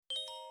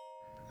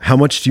How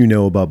much do you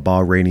know about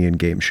Bahrainian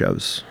game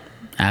shows?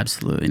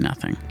 Absolutely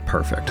nothing.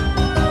 Perfect.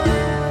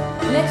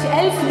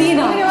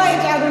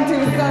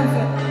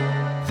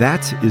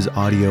 That is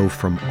audio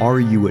from Are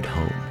You at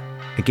Home,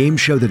 a game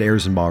show that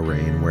airs in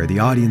Bahrain where the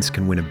audience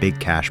can win a big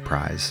cash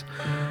prize,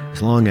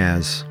 as long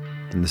as,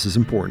 and this is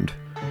important,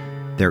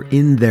 they're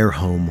in their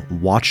home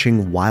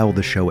watching while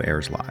the show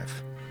airs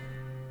live.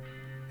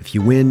 If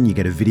you win, you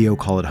get a video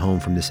call at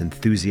home from this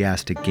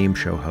enthusiastic game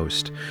show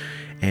host,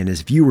 and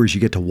as viewers,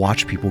 you get to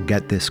watch people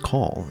get this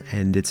call,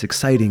 and it's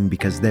exciting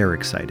because they're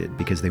excited,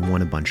 because they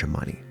won a bunch of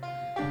money.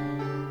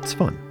 It's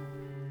fun.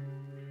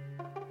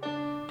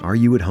 Are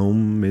You at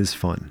Home is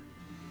fun.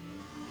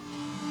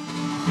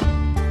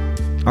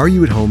 Are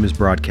You at Home is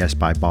broadcast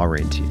by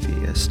Bahrain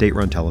TV, a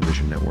state-run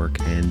television network,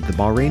 and the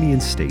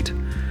Bahrainian state,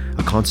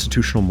 a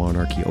constitutional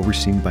monarchy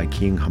overseen by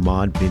King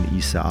Hamad bin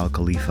Isa Al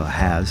Khalifa,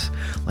 has,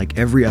 like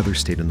every other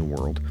state in the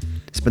world,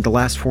 spent the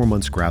last 4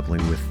 months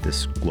grappling with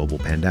this global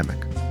pandemic.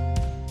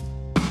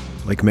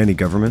 Like many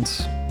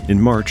governments,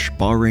 in March,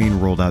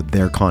 Bahrain rolled out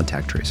their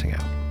contact tracing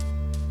app.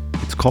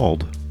 It's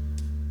called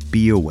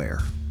Be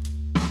Aware.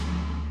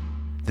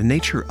 The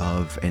nature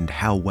of and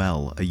how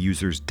well a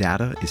user's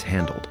data is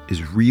handled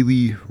is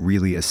really,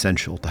 really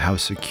essential to how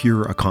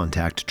secure a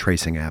contact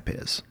tracing app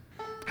is.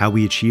 How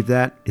we achieve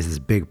that is this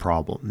big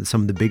problem that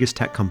some of the biggest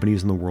tech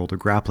companies in the world are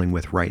grappling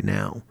with right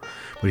now.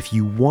 But if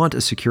you want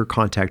a secure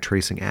contact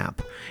tracing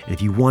app, and if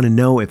you want to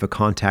know if a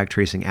contact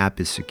tracing app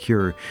is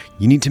secure,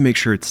 you need to make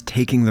sure it's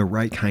taking the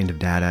right kind of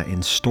data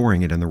and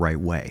storing it in the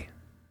right way.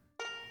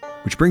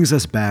 Which brings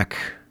us back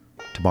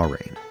to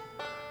Bahrain.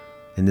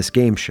 In this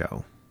game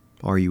show,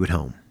 Are You at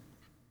Home?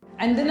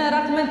 عندنا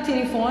رقم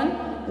التليفون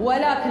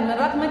ولكن من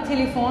رقم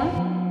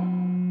التليفون.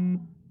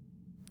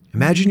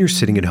 Imagine you're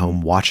sitting at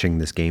home watching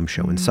this game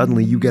show and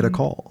suddenly you get a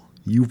call.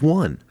 You've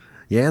won.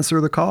 You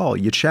answer the call,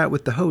 you chat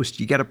with the host,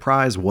 you get a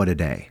prize, what a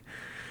day.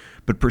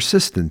 But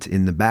persistent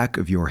in the back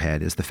of your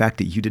head is the fact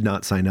that you did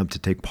not sign up to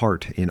take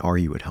part in Are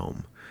You at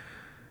Home.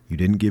 You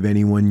didn't give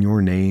anyone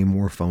your name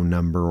or phone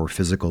number or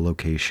physical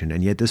location,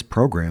 and yet this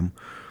program,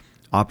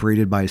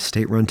 operated by a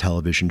state-run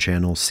television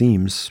channel,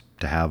 seems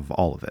to have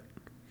all of it.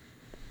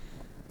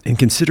 And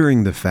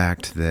considering the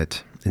fact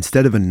that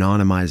instead of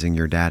anonymizing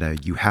your data,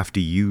 you have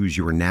to use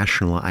your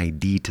national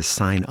ID to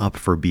sign up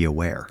for Be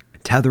Aware,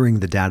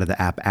 tethering the data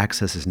the app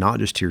accesses not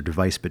just to your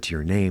device but to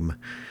your name,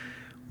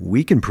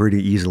 we can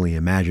pretty easily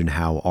imagine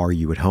how Are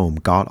You at Home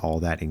got all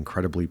that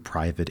incredibly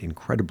private,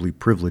 incredibly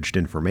privileged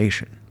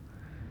information.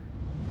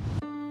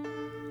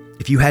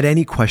 If you had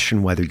any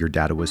question whether your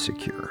data was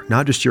secure,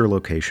 not just your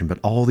location, but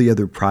all the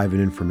other private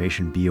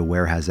information Be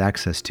Aware has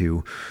access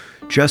to,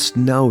 just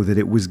know that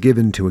it was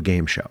given to a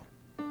game show.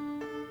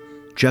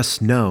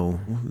 Just know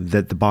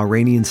that the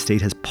Bahrainian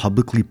state has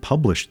publicly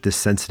published this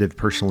sensitive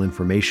personal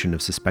information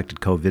of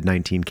suspected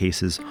COVID-19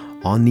 cases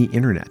on the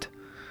internet,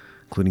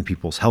 including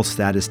people's health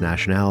status,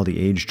 nationality,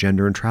 age,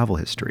 gender, and travel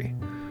history.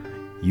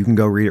 You can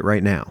go read it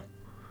right now.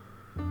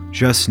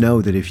 Just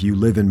know that if you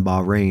live in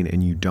Bahrain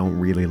and you don't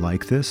really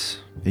like this,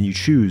 and you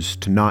choose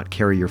to not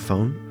carry your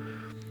phone,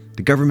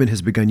 the government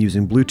has begun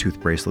using Bluetooth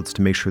bracelets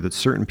to make sure that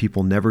certain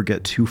people never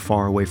get too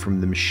far away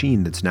from the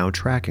machine that's now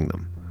tracking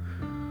them.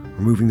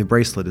 Removing the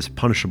bracelet is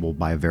punishable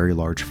by a very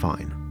large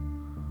fine.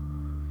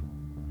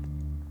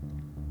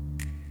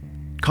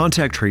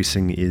 Contact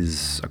tracing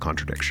is a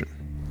contradiction.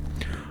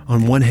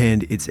 On one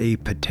hand, it's a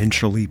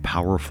potentially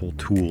powerful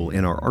tool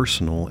in our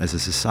arsenal as a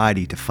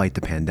society to fight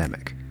the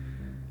pandemic.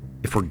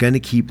 If we're going to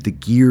keep the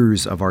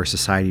gears of our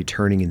society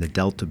turning in the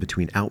delta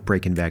between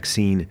outbreak and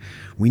vaccine,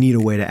 we need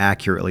a way to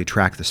accurately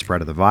track the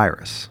spread of the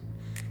virus,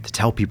 to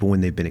tell people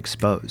when they've been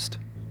exposed.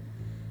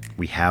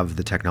 We have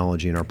the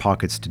technology in our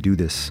pockets to do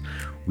this.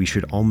 We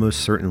should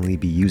almost certainly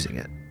be using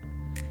it.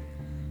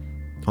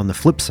 On the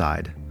flip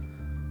side,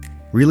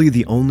 really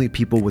the only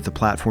people with the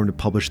platform to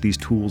publish these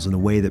tools in a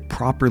way that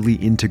properly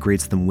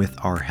integrates them with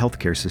our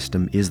healthcare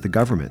system is the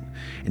government.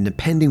 And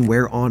depending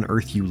where on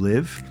earth you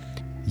live,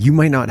 you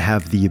might not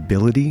have the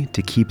ability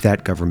to keep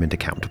that government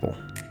accountable.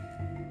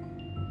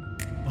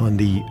 On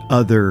the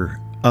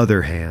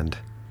other hand,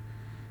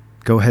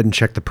 go ahead and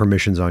check the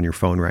permissions on your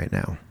phone right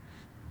now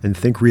and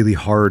think really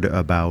hard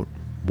about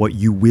what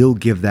you will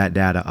give that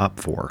data up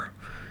for,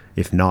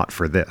 if not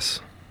for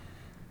this.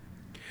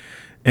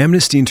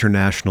 Amnesty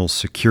International's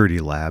Security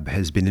Lab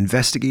has been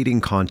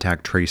investigating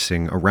contact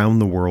tracing around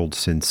the world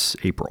since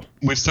April.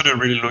 We started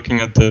really looking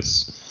at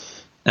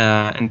this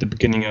in the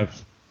beginning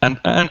of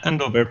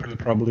end of April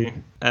probably,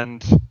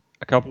 and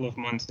a couple of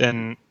months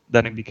then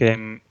it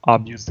became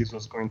obvious this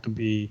was going to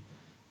be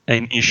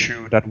an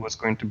issue that was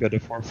going to be at the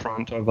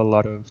forefront of a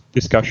lot of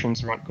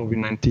discussions around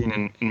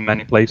COVID-19 in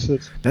many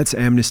places. That's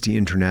Amnesty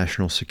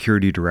International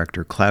Security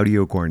Director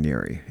Claudio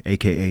Guarnieri,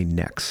 aka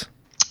Nex.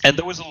 And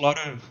there was a lot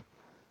of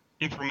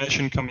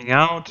information coming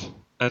out,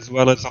 as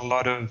well as a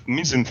lot of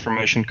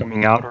misinformation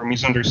coming out, or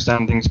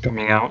misunderstandings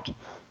coming out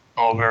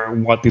over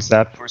what these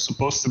apps were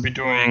supposed to be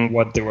doing,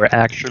 what they were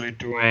actually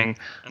doing.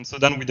 And so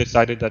then we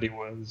decided that it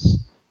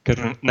was kind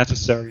of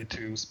necessary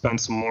to spend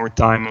some more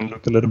time and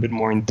look a little bit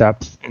more in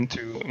depth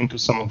into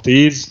some of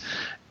these,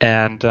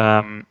 and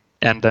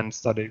then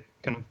started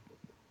kind of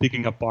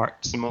picking apart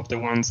some of the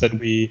ones that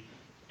we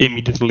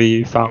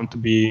immediately found to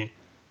be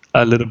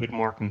a little bit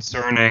more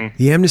concerning.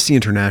 The Amnesty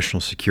International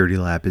Security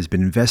Lab has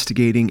been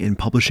investigating and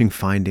publishing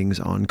findings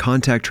on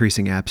contact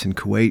tracing apps in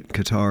Kuwait,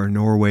 Qatar,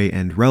 Norway,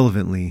 and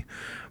relevantly,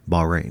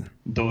 Bahrain.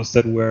 Those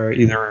that were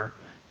either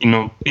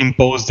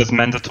imposed as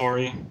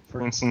mandatory,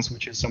 for instance,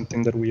 which is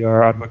something that we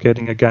are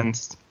advocating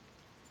against,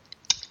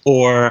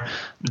 or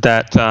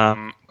that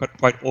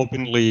quite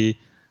openly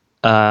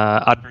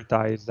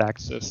advertised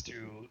access to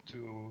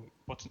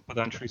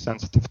potentially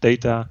sensitive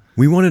data.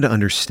 We wanted to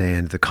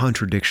understand the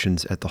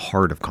contradictions at the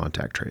heart of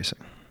contact tracing.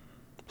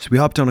 So we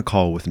hopped on a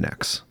call with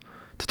Nex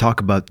to talk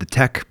about the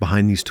tech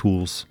behind these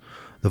tools,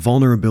 the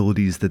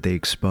vulnerabilities that they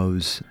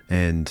expose,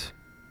 and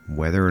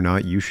whether or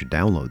not you should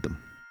download them.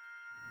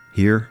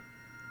 Here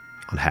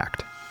on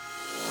Hacked.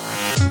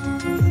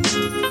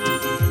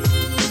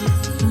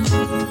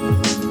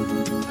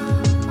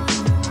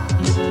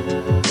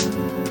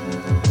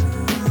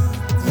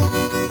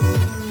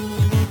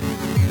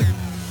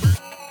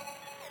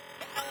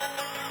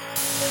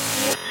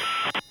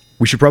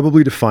 We should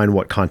probably define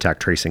what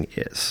contact tracing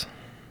is.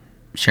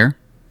 Sure.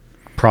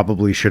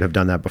 Probably should have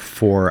done that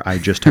before I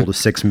just told a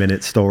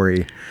 6-minute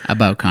story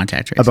About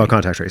contact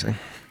tracing.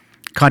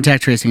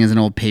 Contact tracing is an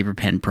old paper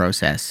pen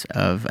process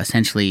of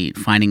essentially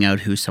finding out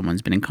who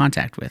someone's been in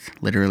contact with.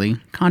 Literally,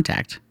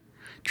 contact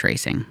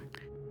tracing.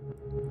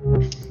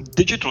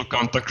 Digital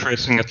contact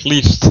tracing, at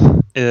least,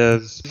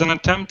 is an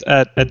attempt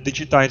at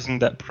digitizing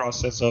that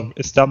process of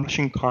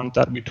establishing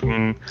contact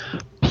between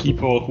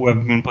people who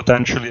have been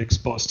potentially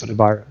exposed to the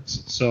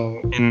virus. So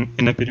in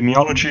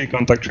epidemiology,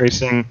 contact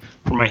tracing,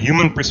 from a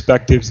human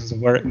perspective, is a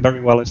very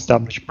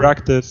well-established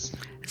practice.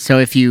 So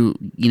if you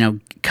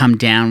come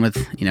down with,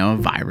 a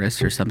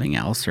virus or something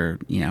else, or,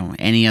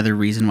 any other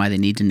reason why they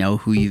need to know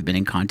who you've been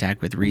in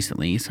contact with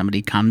recently,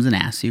 somebody comes and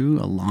asks you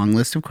a long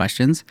list of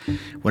questions.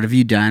 What have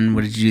you done?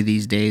 What did you do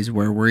these days?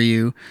 Where were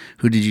you?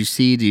 Who did you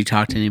see? Did you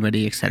talk to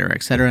anybody, et cetera,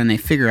 et cetera? And they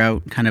figure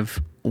out kind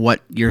of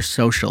what your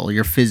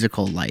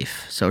physical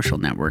life, social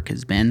network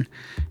has been,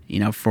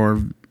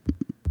 for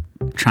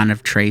trying to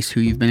trace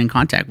who you've been in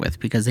contact with,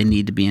 because they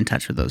need to be in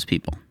touch with those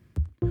people.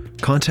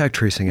 Contact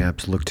tracing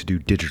apps look to do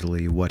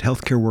digitally what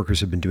healthcare workers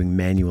have been doing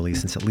manually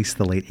since at least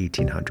the late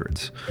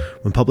 1800s,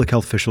 when public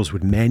health officials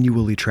would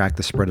manually track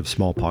the spread of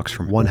smallpox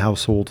from one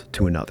household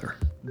to another.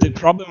 The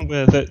problem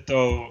with it,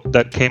 though,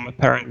 that came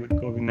apparent with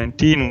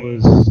COVID-19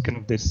 was kind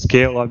of the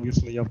scale,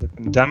 obviously, of the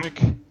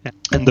pandemic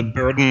and the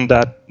burden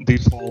that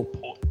this all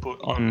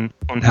put on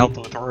health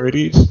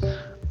authorities.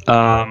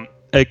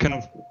 It kind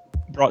of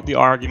brought the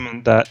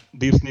argument that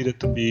this needed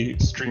to be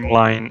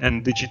streamlined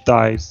and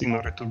digitized in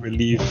order to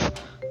relieve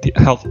the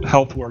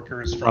health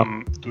workers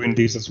from doing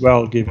this as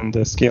well, given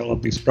the scale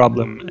of this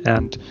problem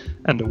and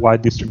the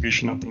wide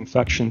distribution of the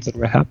infections that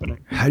were happening.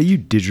 How do you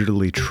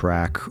digitally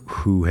track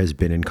who has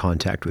been in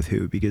contact with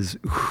who? Because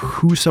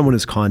who someone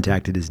has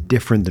contacted is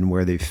different than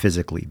where they've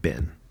physically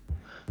been.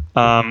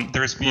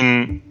 There's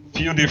been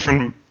few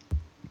different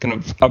kind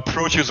of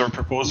approaches or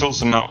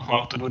proposals on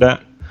how to do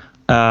that.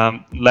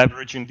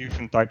 Leveraging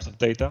different types of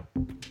data.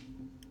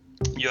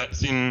 You had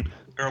seen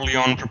early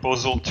on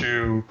proposal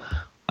to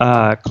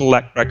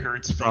collect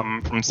records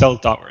from cell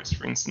towers,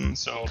 for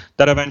instance. So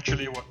that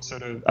eventually was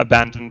sort of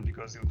abandoned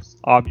because it was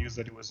obvious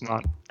that it was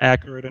not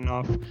accurate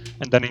enough,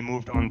 and then it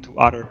moved on to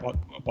other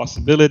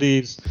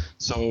possibilities.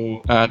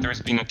 So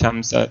there's been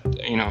attempts at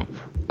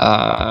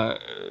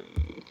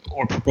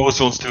or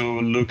proposals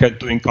to look at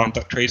doing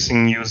contact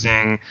tracing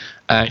using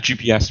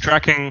GPS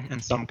tracking,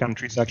 and some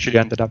countries actually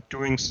ended up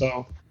doing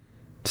so.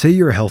 Say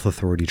you're a health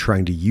authority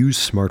trying to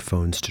use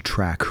smartphones to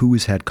track who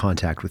has had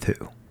contact with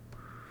who.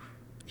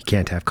 You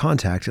can't have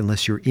contact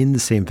unless you're in the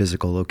same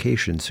physical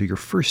location, so your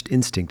first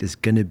instinct is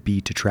going to be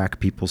to track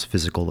people's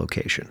physical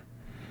location.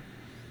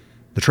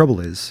 The trouble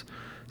is,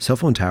 cell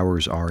phone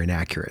towers are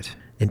inaccurate.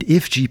 And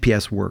if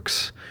GPS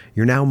works,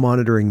 you're now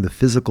monitoring the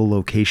physical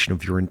location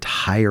of your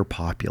entire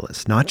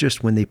populace, not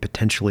just when they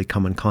potentially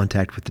come in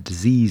contact with the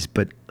disease,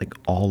 but like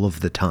all of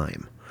the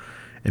time.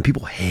 And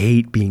people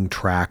hate being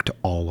tracked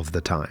all of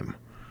the time,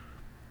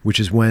 which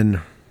is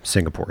when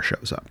Singapore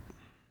shows up.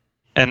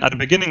 And at the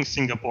beginning,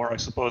 Singapore, I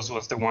suppose,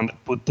 was the one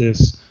that put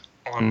this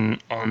on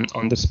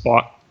the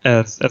spot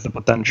as a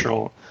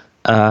potential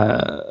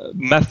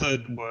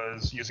method,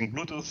 was using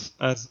Bluetooth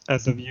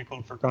as a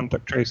vehicle for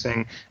contact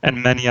tracing,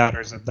 and many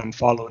others have then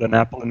followed, and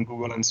Apple and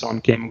Google and so on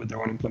came with their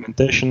own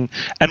implementation.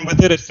 And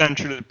with it,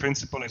 essentially, the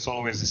principle is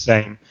always the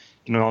same.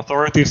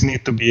 Authorities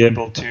need to be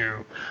able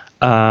to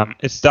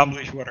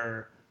establish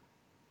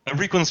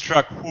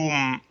reconstruct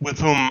with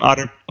whom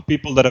other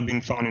people that have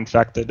been found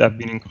infected have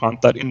been in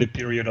contact in the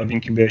period of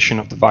incubation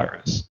of the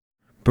virus.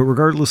 But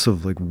regardless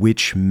of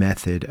which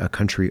method a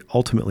country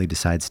ultimately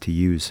decides to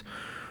use,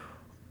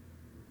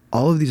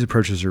 all of these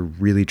approaches are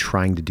really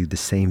trying to do the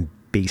same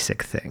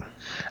basic thing.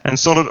 And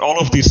so that all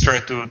of these try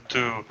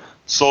to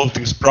solve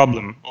this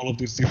problem. All of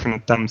these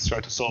different attempts try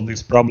to solve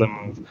this problem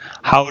of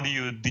how do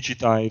you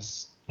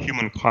digitize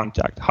human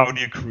contact? How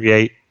do you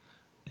create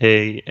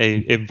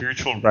a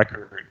virtual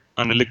record,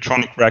 an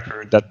electronic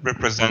record that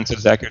represents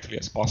as accurately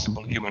as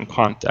possible human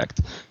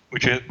contact,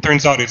 which it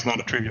turns out is not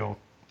a trivial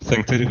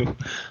thing to do.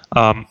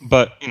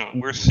 But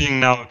we're seeing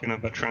now kind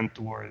of a trend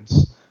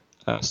towards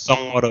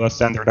somewhat of a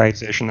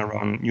standardization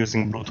around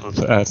using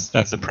Bluetooth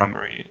as the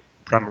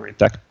primary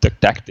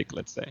tactic,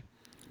 let's say.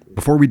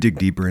 Before we dig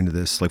deeper into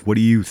this, what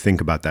do you think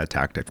about that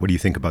tactic? What do you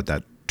think about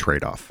that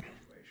trade-off?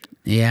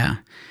 Yeah,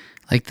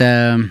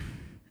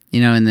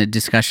 in the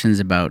discussions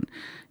about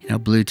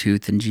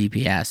Bluetooth and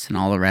GPS and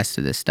all the rest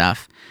of this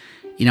stuff,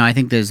 I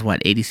think there's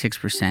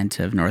 86%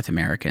 of North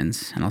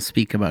Americans, and I'll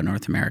speak about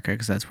North America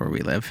because that's where we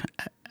live,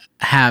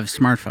 have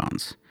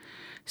smartphones.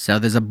 So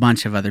there's a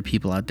bunch of other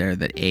people out there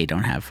that A,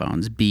 don't have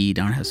phones, B,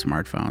 don't have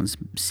smartphones,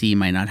 C,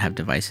 might not have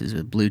devices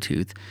with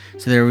Bluetooth.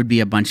 So there would be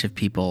a bunch of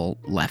people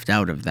left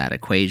out of that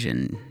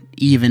equation,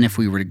 even if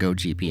we were to go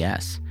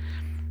GPS.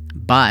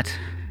 But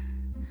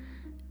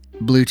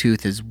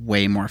Bluetooth is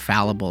way more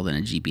fallible than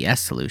a GPS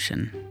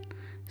solution.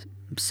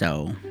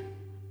 So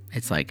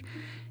it's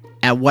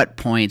at what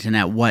point and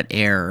at what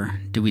error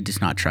do we just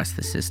not trust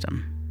the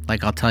system?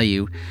 I'll tell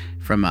you,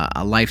 from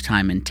a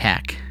lifetime in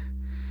tech,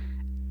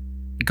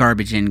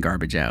 garbage in,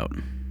 garbage out.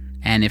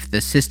 And if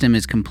the system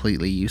is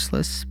completely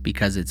useless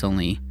because it's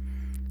only,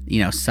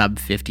 sub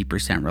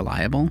 50%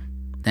 reliable,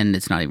 then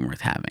it's not even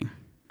worth having.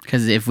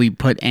 Because if we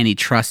put any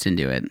trust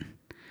into it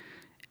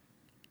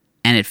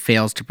and it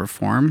fails to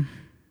perform,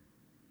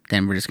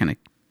 then we're just going to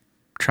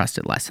trust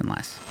it less and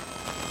less.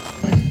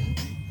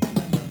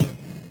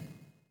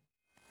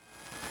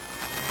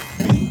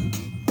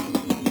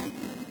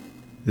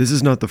 This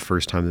is not the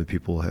first time that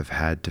people have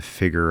had to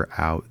figure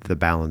out the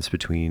balance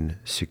between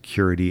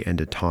security and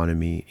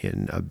autonomy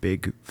in a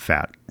big,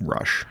 fat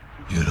rush.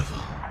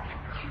 Beautiful,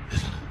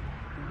 isn't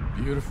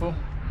it? Beautiful,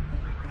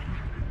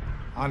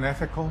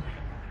 unethical,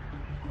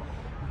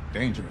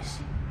 dangerous.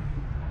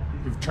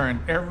 You've turned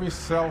every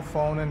cell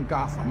phone in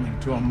Gotham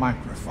into a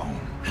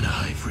microphone. And a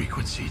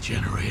high-frequency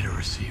generator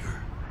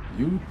receiver.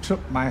 You took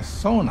my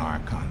sonar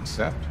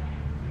concept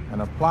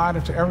and applied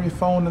it to every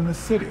phone in the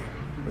city.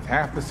 With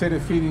half the city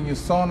feeding you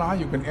sonar,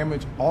 you can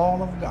image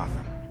all of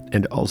Gotham.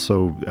 And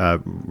also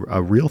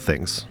real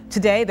things.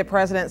 Today, the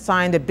president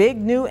signed a big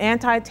new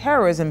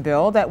anti-terrorism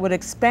bill that would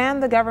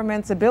expand the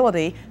government's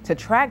ability to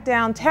track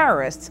down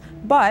terrorists,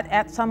 but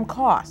at some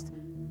cost.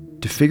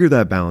 To figure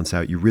that balance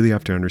out, you really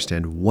have to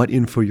understand what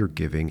info you're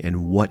giving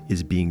and what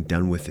is being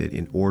done with it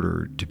in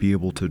order to be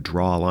able to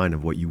draw a line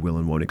of what you will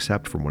and won't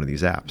accept from one of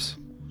these apps.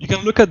 You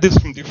can look at this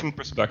from different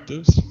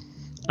perspectives.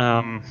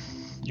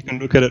 You can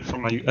look at it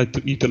from a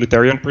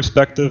utilitarian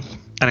perspective,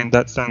 and in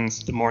that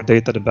sense, the more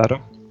data, the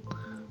better.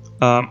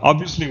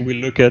 Obviously, we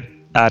look at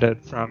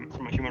it from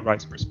a human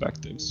rights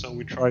perspective. So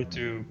we try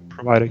to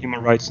provide a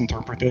human rights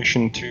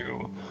interpretation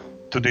to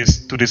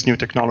this new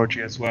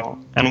technology as well.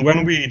 And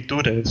when we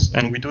do this,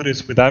 and we do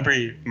this with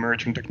every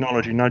emerging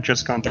technology, not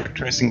just contact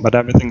tracing, but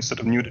everything sort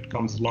of new that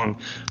comes along,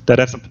 that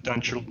has a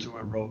potential to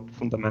erode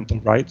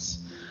fundamental rights.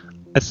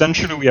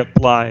 Essentially, we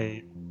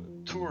apply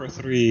 2 or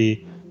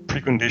 3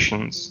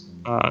 preconditions.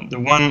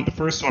 The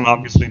first one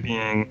obviously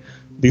being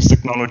this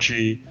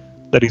technology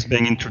that is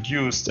being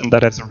introduced and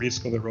that has a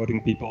risk of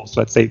eroding people's,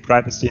 let's say,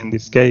 privacy in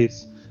this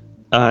case,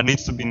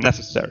 needs to be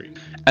necessary.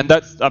 And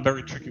that's a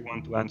very tricky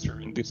one to answer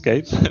in this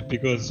case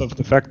because of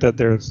the fact that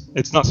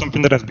it's not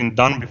something that has been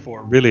done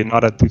before, really,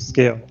 not at this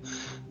scale.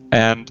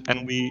 And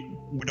we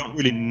don't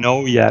really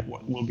know yet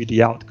what will be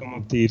the outcome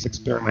of this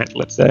experiment,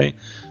 let's say.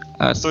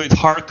 So it's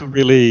hard to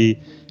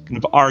really kind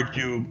of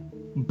argue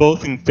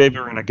both in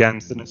favor and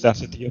against the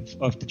necessity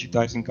of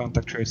digitizing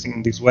contact tracing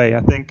in this way.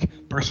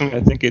 Personally,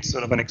 I think it's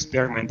sort of an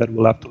experiment that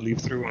we'll have to live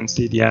through and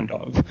see the end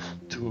of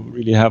to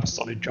really have a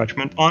solid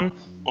judgment on,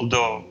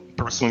 although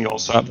personally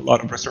also have a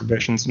lot of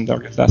reservations in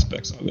various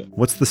aspects of it.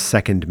 What's the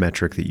second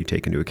metric that you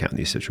take into account in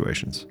these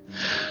situations?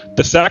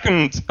 The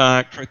second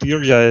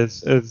criteria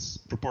is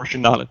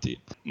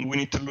proportionality. We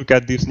need to look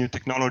at this new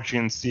technology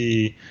and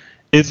see,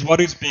 is what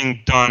is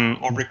being done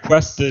or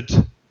requested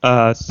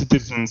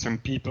citizens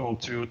and people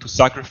to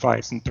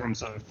sacrifice in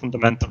terms of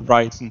fundamental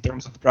rights, in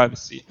terms of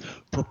privacy,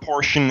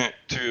 proportionate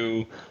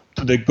to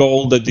the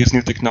goal that this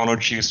new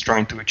technology is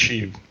trying to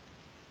achieve.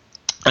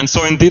 And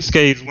so in this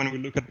case, when we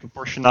look at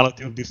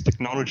proportionality of these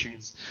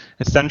technologies,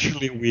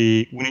 essentially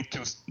we need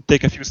to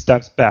take a few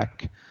steps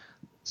back.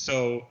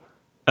 So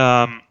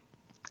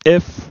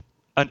if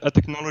a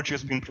technology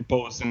has been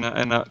proposed and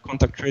a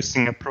contact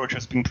tracing approach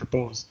has been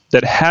proposed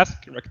that has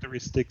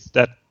characteristics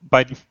that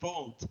by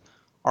default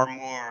are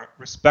more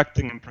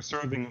respecting and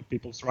preserving of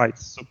people's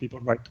rights, so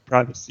people's right to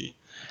privacy,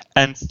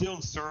 and still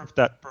serve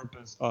that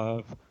purpose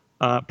of,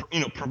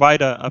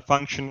 provide a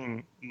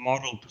functioning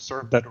model to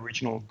serve that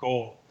original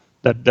goal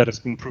that has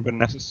been proven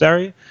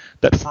necessary,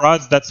 that for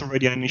us, that's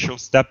already an initial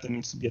step that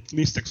needs to be at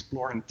least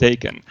explored and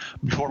taken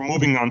before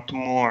moving on to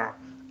more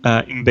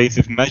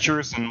invasive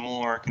measures and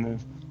more kind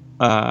of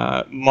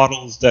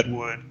models that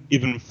would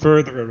even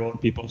further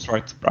erode people's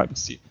right to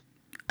privacy?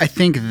 I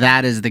think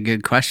that is the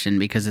good question,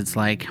 because it's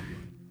like,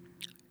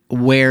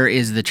 where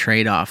is the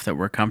trade-off that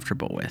we're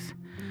comfortable with?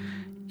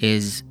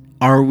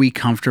 Are we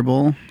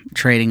comfortable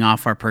trading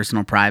off our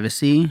personal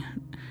privacy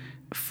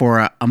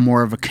for a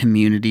more of a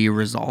community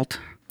result?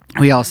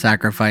 We all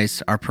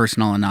sacrifice our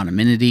personal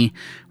anonymity.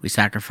 We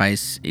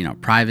sacrifice,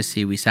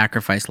 privacy. We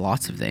sacrifice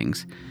lots of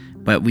things,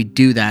 but we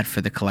do that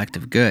for the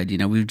collective good.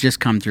 We've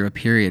just come through a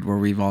period where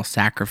we've all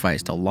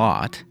sacrificed a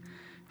lot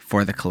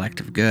for the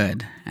collective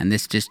good, and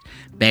this just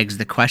begs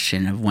the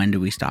question of, when do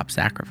we stop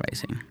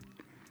sacrificing?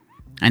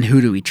 And who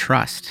do we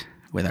trust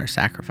with our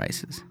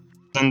sacrifices?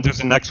 Then there's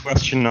the next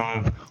question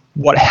of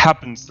what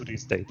happens to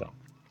this data.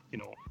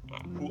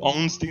 Who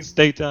owns this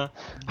data,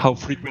 how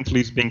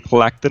frequently it's being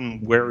collected,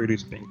 and where it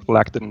is being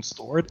collected and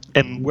stored,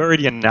 and where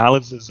the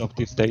analysis of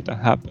this data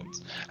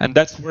happens. And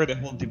that's where the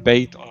whole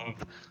debate of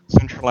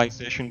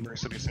centralization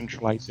versus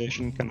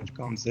decentralization kind of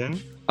comes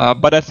in.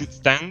 But as it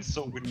stands,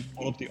 so with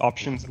all of the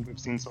options that we've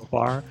seen so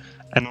far,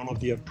 and all of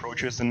the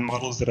approaches and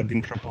models that have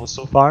been proposed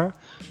so far,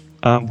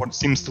 what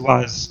seems to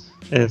us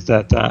is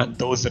that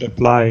those that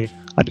apply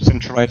a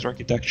decentralized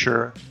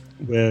architecture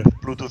with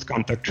Bluetooth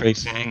contact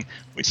tracing,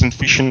 with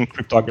sufficient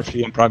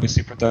cryptography and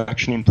privacy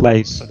protection in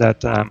place, so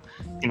that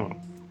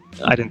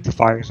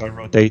identifiers are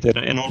rotated,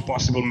 and all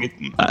possible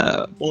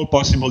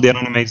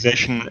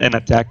de-anonymization and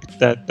attack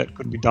that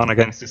could be done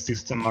against the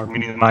system are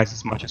minimized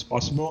as much as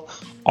possible,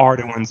 are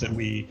the ones that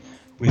we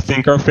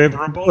think are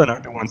favorable, and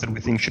are the ones that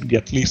we think should be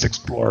at least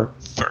explored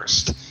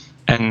first.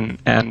 And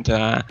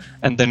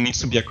there needs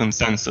to be a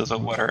consensus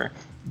of whether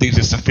this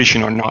is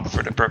sufficient or not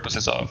for the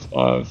purposes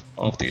of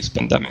this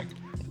pandemic.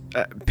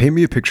 Paint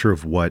me a picture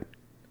of what,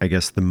 I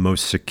guess, the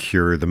most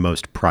secure, the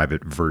most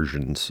private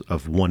versions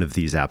of one of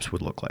these apps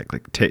would look like.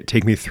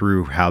 Take me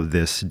through how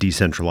this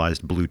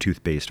decentralized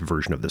Bluetooth-based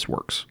version of this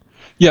works.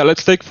 Yeah,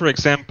 let's take, for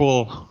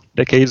example,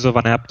 the case of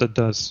an app that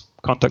does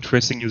contact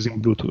tracing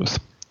using Bluetooth.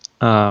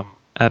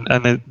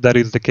 That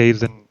is the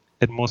case in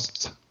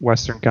most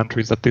Western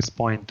countries at this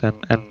point,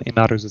 and in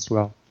others as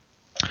well.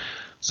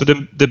 So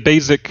the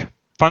basic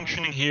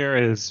functioning here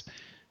is,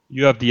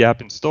 you have the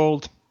app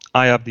installed,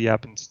 I have the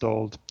app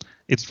installed,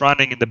 it's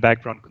running in the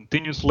background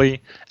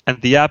continuously,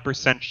 and the app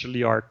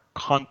essentially are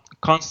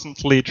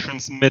constantly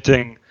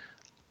transmitting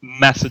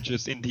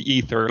messages in the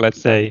ether, let's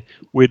say,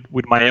 with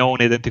my own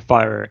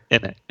identifier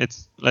in it.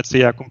 It's, let's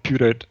say, a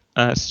computed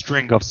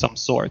string of some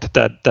sort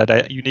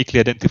that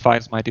uniquely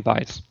identifies my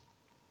device.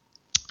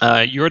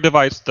 Your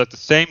device does the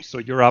same, so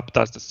your app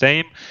does the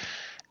same.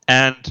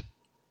 And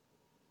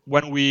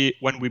when we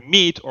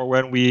meet, or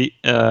when we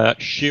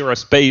share a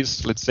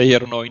space, let's say, I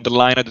don't know, in the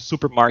line at the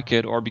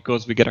supermarket, or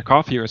because we get a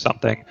coffee or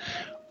something,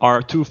 our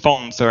two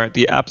phones,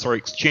 the apps are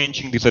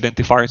exchanging these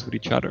identifiers with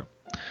each other.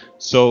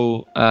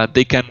 So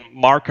they can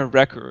mark a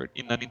record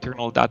in an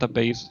internal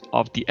database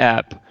of the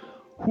app.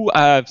 Who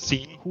I have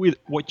seen,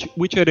 which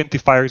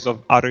identifiers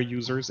of other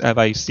users have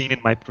I seen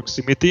in my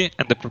proximity,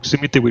 and the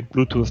proximity with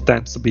Bluetooth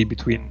tends to be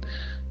between,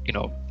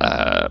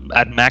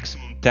 at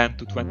maximum 10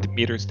 to 20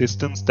 meters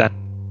distance. Then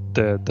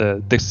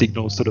the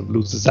signal sort of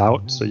loses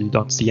out, so you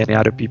don't see any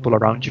other people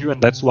around you,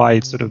 and that's why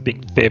it's sort of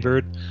being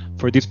favored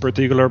for this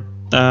particular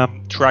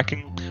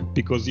tracking,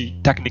 because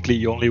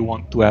you only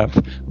want to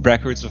have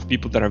records of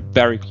people that are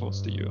very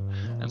close to you,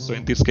 and so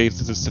in this case,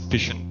 this is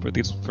sufficient for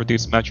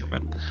this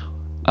measurement.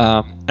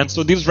 And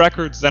so these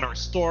records then are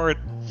stored,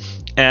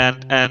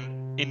 and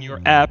in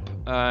your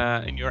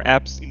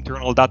app's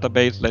internal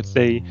database, let's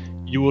say,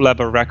 you will have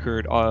a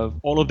record of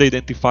all of the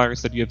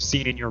identifiers that you have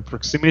seen in your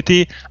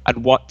proximity at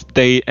what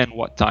day and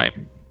what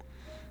time.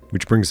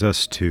 Which brings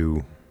us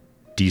to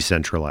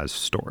decentralized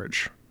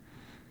storage,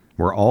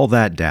 where all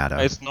that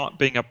data is not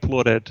being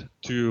uploaded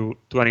to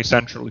any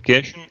central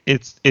location.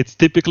 It's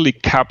typically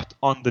kept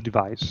on the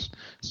device.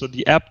 So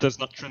the app does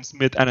not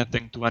transmit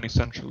anything to any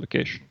central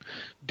location.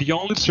 The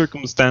only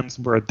circumstance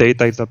where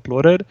data is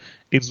uploaded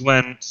is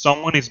when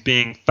someone is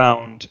being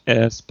found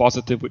as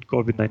positive with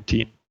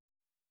COVID-19.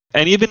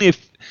 And even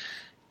if,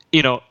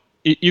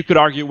 you could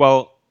argue,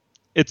 well,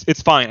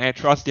 it's fine. I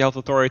trust the health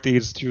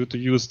authorities to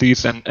use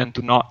this and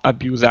to not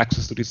abuse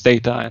access to this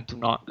data, and to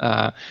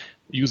not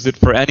use it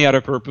for any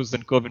other purpose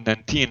than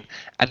COVID-19.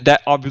 And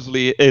that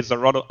obviously is a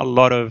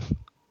lot of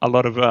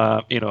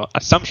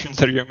assumptions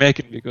that you're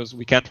making, because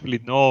we can't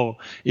really know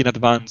in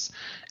advance.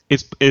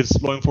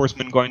 Is law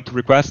enforcement going to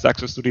request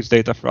access to this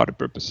data for other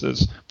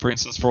purposes? For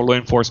instance, for law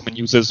enforcement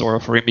uses, or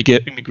for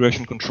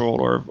immigration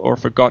control, or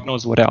for God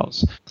knows what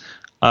else.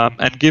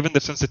 And given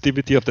the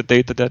sensitivity of the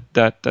data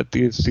that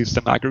these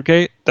systems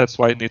aggregate, that's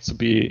why we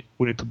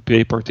need to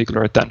pay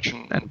particular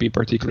attention and be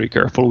particularly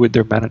careful with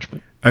their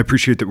management. I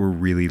appreciate that we're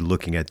really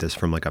looking at this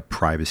from like a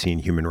privacy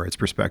and human rights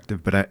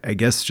perspective, but I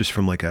guess just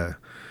from like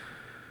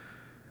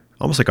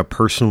almost like a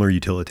personal or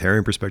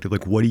utilitarian perspective,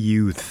 like, what do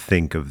you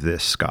think of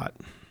this, Scott?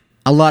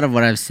 A lot of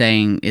what I'm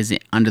saying is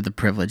under the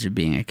privilege of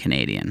being a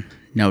Canadian,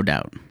 no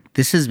doubt.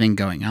 This has been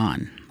going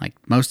on. Like,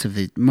 most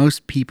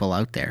people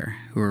out there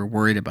who are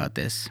worried about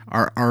this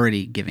are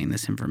already giving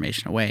this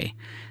information away.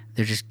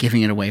 they're just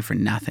giving it away for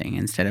nothing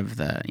instead of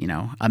the,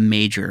 a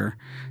major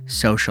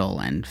social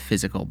and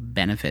physical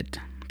benefit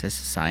to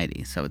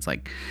society. So it's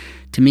like,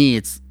 to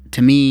me,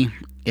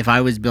 if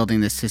I was building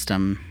this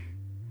system,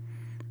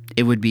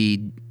 it would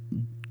be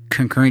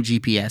concurrent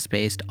GPS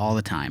based all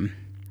the time,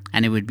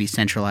 and it would be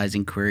centralized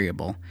and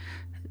queryable.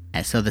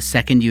 And so the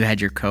second you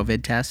had your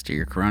COVID test or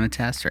your corona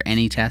test or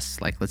any tests,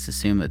 like let's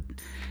assume that,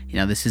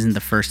 this isn't the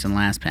first and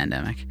last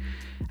pandemic.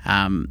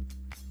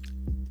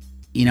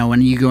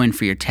 When you go in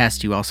for your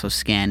test, you also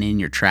scan in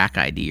your track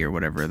ID or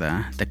whatever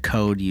the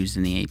code used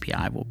in the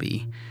API will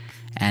be.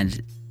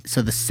 And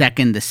so the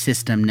second the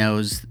system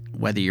knows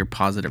whether you're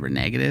positive or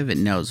negative, it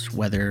knows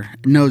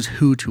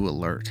who to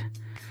alert,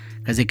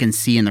 because it can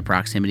see in the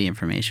proximity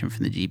information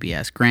from the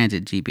GPS.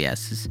 Granted,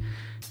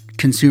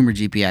 consumer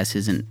GPS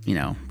isn't,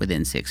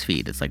 within 6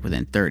 feet. It's like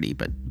within 30,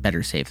 but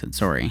better safe than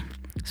sorry,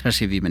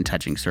 especially if you've been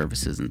touching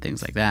surfaces and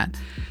things like that.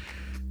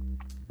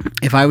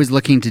 If I was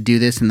looking to do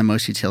this in the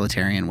most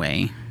utilitarian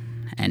way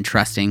and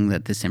trusting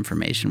that this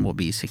information will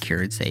be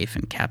secured, safe,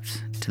 and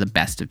kept to the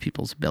best of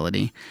people's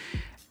ability,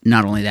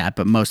 not only that,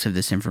 but most of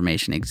this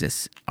information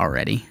exists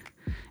already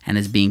and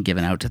is being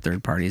given out to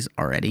third parties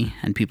already,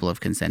 and people have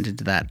consented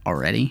to that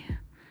already.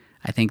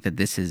 I think that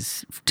this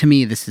is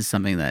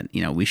something that,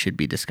 we should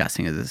be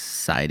discussing as a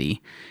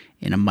society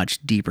in a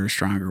much deeper,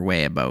 stronger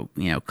way about,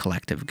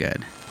 collective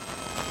good.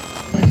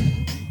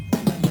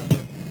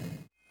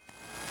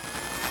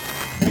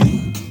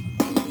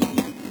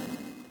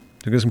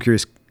 I guess I'm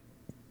curious,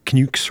 can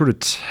you sort of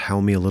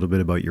tell me a little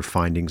bit about your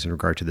findings in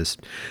regard to this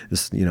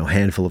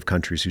handful of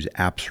countries whose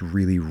apps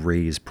really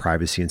raise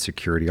privacy and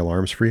security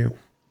alarms for you?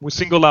 We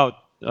single out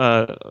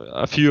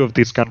a few of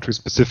these countries,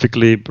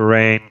 specifically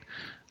Bahrain,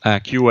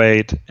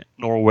 Kuwait,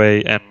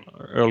 Norway, and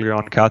earlier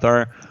on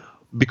Qatar,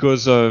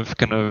 because of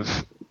kind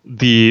of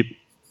the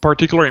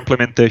particular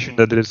implementation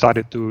that they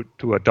decided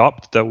to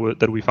adopt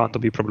that we found to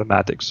be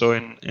problematic. So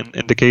in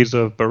the case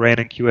of Bahrain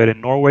and Kuwait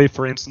and Norway,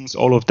 for instance,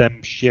 all of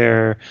them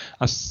share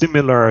a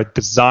similar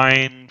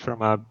design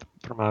from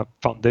a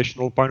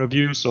foundational point of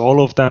view. So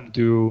all of them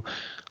do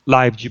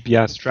live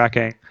GPS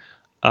tracking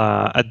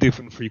at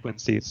different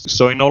frequencies.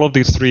 So in all of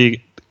these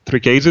three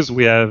cases,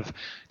 we have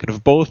kind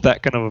of both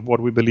that kind of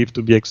what we believe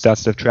to be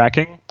excessive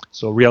tracking,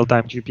 so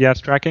real-time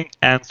GPS tracking,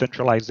 and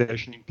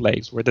centralization in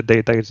place, where the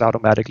data is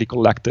automatically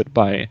collected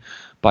by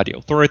the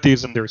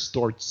authorities and they're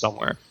stored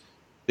somewhere.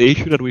 The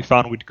issue that we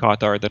found with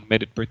Qatar that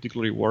made it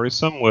particularly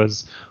worrisome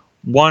was,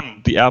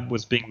 one, the app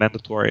was being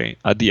mandatory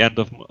at the end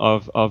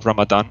of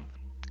Ramadan.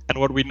 And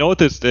what we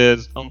noticed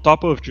is, on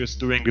top of just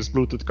doing this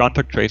Bluetooth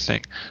contact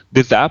tracing,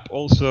 this app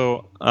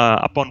also,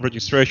 upon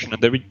registration,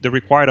 and they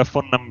required a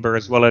phone number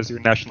as well as your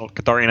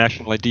Qatari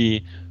national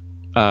ID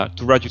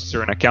to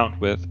register an account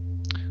with.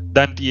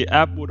 Then the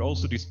app would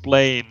also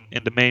display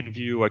in the main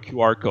view a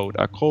QR code,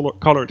 a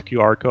colored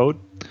QR code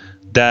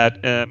that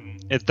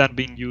is then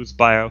being used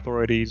by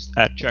authorities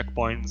at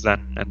checkpoints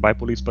and by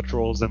police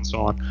patrols and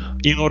so on,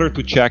 in order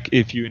to check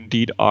if you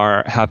indeed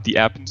have the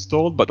app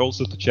installed, but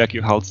also to check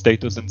your health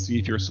status and see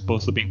if you're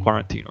supposed to be in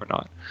quarantine or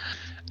not.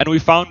 And we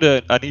found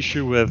an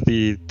issue with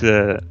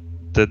the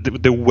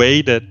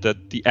way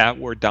that the app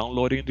were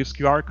downloading this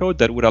QR code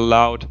that would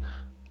allow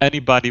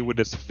anybody with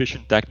a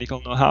sufficient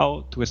technical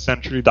know-how to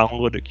essentially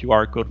download a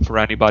QR code for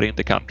anybody in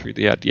the country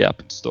they had the app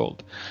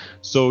installed.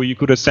 So you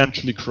could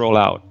essentially crawl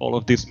out all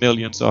of these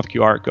millions of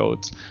QR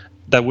codes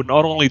that would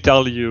not only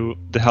tell you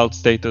the health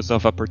status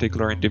of a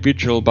particular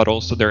individual, but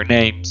also their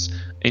names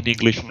in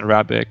English and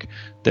Arabic.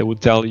 They would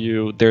tell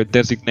you their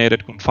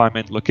designated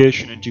confinement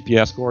location and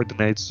GPS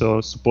coordinates, so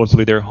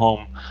supposedly their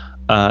home,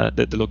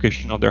 the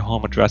location of their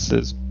home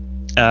addresses,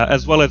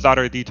 as well as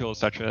other details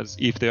such as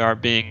if they are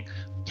being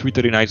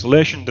treated in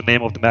isolation, the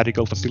name of the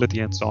medical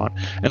facility, and so on.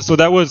 And so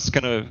that was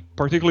kind of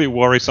particularly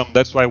worrisome.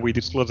 That's why we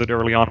disclosed it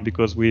early on,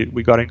 because we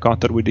got in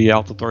contact with the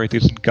health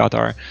authorities in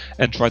Qatar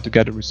and tried to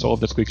get it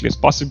resolved as quickly as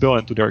possible.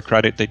 And to their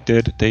credit, they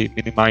did. They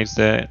minimized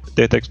the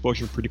data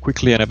exposure pretty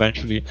quickly and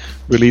eventually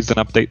released an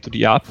update to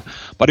the app.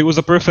 But it was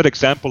a perfect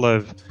example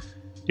of,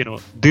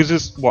 this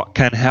is what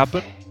can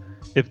happen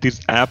if these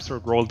apps are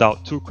rolled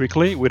out too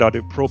quickly without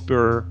the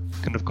proper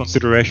kind of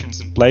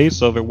considerations in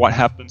place over what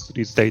happens to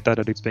this data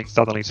that is being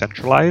suddenly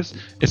centralized,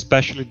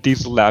 especially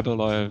this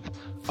level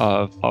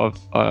of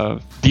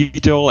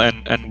detail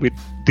and with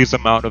this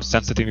amount of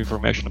sensitive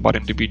information about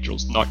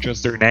individuals, not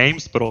just their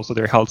names, but also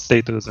their health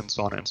status and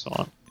so on and so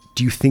on.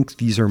 Do you think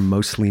these are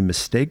mostly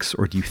mistakes,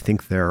 or do you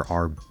think there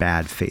are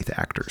bad faith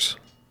actors?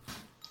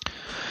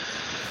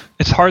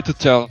 It's hard to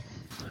tell.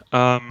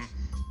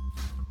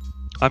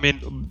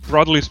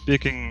 Broadly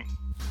speaking,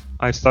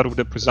 I start with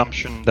the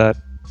presumption that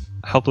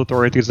health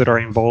authorities that are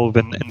involved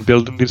in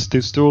building these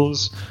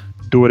tools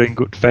do it in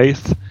good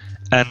faith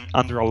and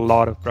under a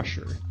lot of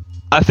pressure.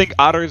 I think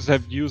others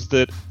have used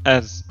it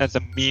as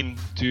a mean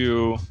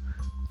to,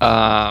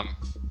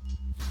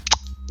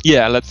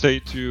 let's say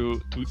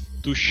to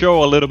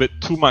show a little bit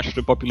too much to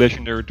the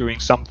population they're doing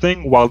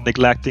something while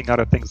neglecting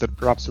other things that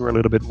perhaps were a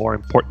little bit more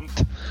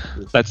important.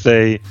 Let's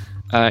say,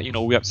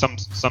 we have some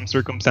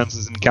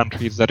circumstances in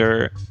countries that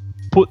are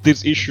put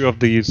this issue of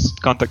these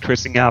contact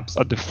tracing apps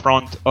at the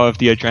front of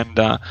the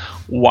agenda,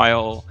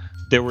 while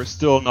they were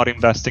still not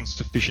investing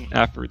sufficient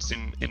efforts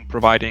in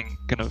providing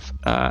kind of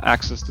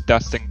access to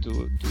testing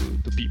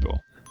to people.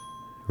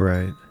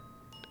 Right.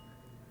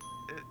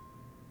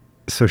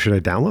 So should I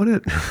download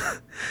it?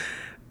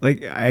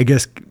 Like, I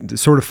guess,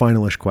 sort of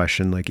finalish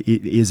question, like,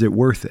 is it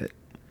worth it?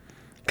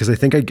 Because I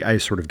think I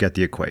sort of get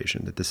the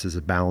equation, that this is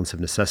a balance of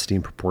necessity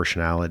and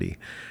proportionality.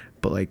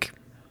 But, like,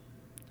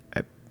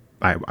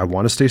 I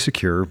want to stay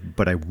secure,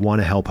 but I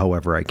want to help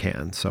however I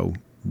can. So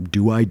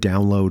do I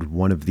download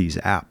one of these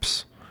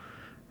apps?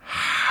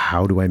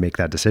 How do I make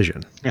that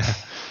decision?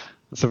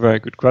 That's a very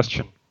good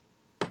question.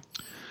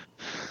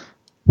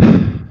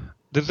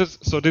 This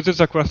is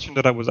a question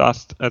that I was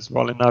asked as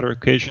well in other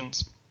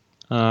occasions,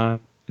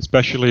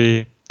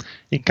 especially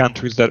in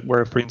countries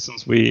where, for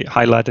instance, we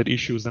highlighted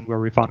issues and where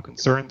we found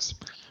concerns.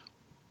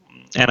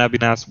 And I've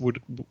been asked,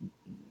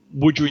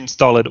 would you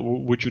install it,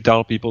 or would you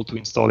tell people to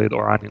install it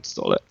or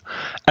uninstall it?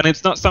 And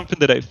it's not something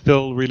that I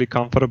feel really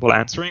comfortable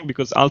answering,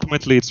 because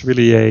ultimately it's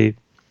really a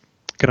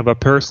kind of a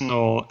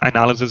personal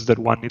analysis that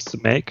one needs to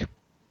make.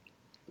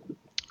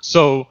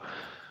 So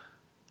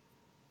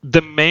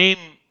the main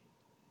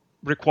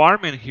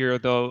requirement here,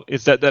 though,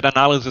 is that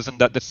analysis and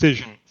that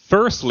decision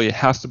firstly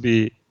has to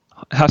be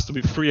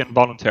free and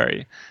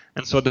voluntary.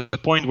 And so the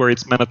point where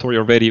it's mandatory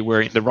already,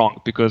 we're in the wrong,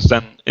 because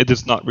then it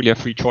is not really a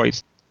free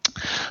choice.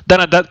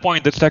 Then at that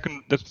point, the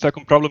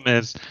second problem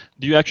is,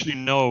 do you actually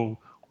know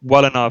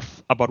well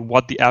enough about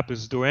what the app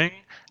is doing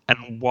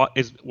and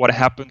what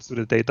happens to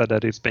the data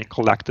that is being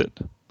collected?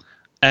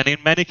 And in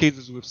many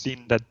cases, we've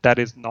seen that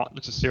is not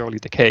necessarily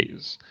the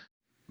case.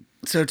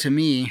 So to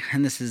me,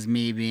 and this is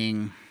me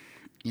being,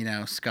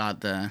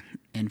 Scott, the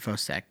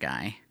InfoSec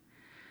guy,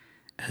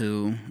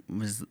 who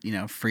was,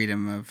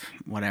 freedom of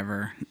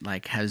whatever,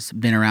 like, has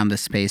been around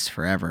this space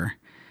forever.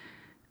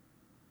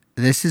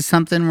 This is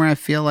something where I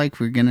feel like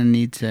we're going to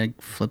need to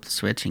flip the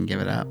switch and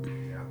give it up.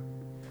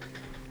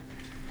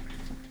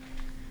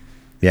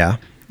 Yeah.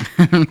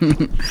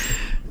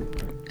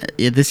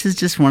 This is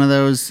just one of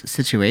those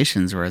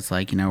situations where it's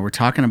like, we're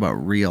talking about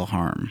real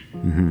harm.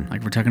 Mm-hmm.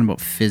 Like, we're talking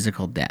about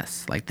physical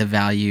deaths, like the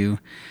value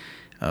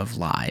of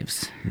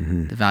lives,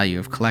 the value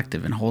of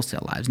collective and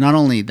wholesale lives. Not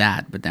only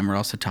that, but then we're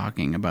also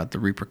talking about the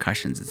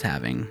repercussions it's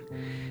having,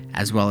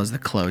 as well as the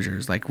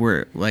closures.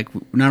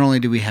 Not only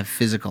do we have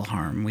physical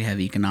harm, we have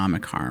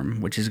economic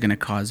harm, which is going to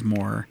cause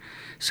more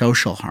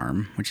social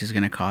harm, which is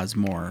going to cause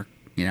more,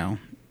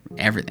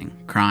 everything,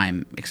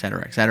 crime, et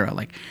cetera, et cetera.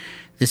 Like,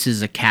 this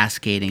is a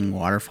cascading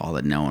waterfall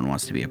that no one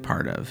wants to be a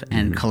part of.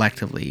 And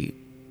collectively,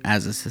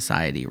 as a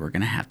society, we're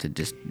going to have to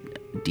just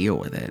deal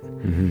with it.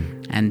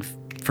 Mm-hmm. And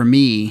for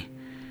me,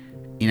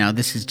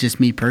 this is just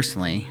me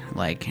personally.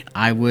 Like,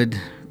 I would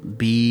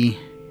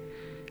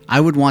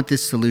want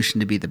this solution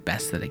to be the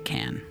best that it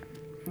can.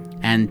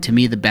 And to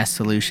me, the best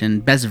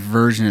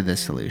version of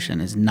this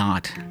solution is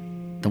not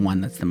the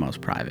one that's the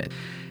most private.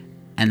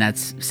 And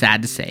that's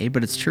sad to say,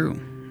 but it's true.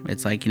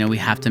 It's like, we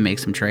have to make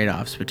some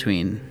trade-offs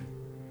between,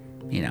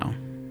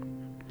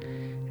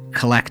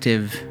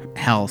 collective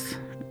health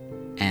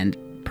and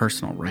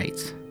personal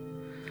rights.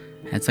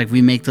 And it's like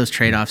we make those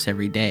trade-offs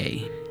every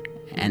day.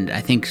 And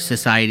I think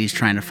society's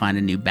trying to find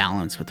a new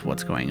balance with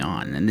what's going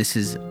on. And this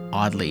is,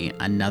 oddly,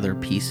 another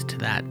piece to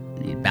that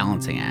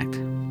balancing act.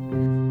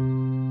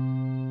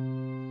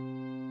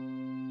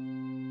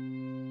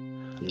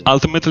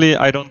 Ultimately,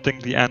 I don't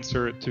think the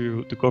answer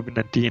to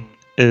COVID-19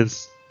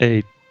 is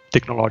a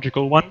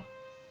technological one.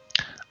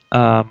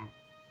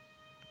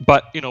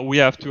 But, we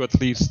have to at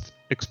least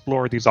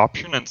explore this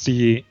option and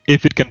see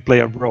if it can play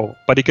a role.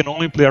 But it can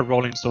only play a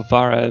role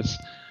insofar as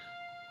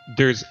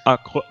there's a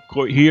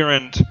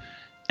coherent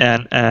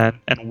and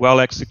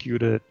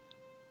well-executed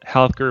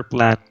healthcare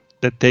plan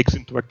that takes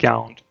into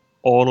account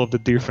all of the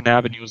different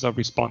avenues of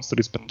response to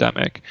this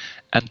pandemic,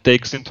 and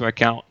takes into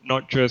account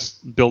not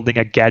just building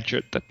a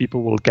gadget that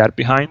people will get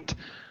behind,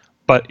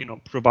 but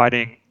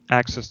providing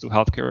access to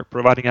healthcare,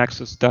 providing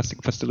access to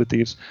testing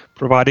facilities,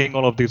 providing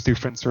all of these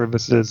different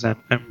services and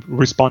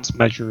response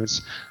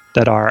measures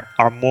that are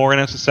more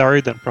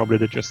necessary than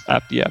probably just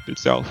the app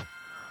itself.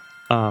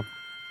 But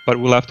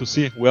we'll have to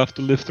see. We'll have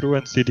to live through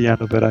and see the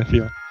end of it, I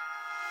feel.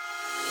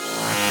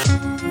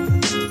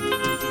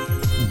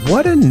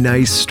 What a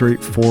nice,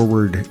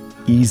 straightforward,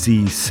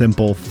 easy,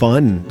 simple,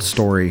 fun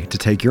story to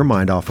take your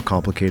mind off a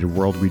complicated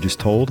world we just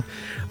told.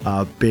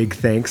 Big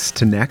thanks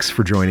to Nex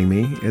for joining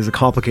me. It was a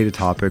complicated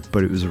topic,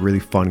 but it was a really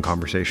fun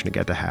conversation to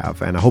get to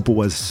have. And I hope it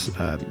was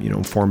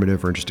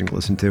informative or interesting to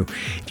listen to.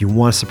 If you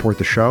want to support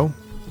the show,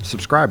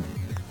 subscribe,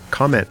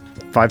 comment,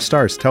 5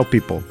 stars, tell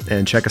people,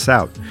 and check us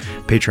out.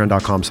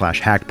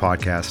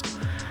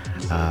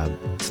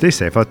 Patreon.com/hackedpodcast. Stay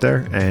safe out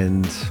there,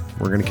 and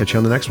we're going to catch you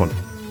on the next one.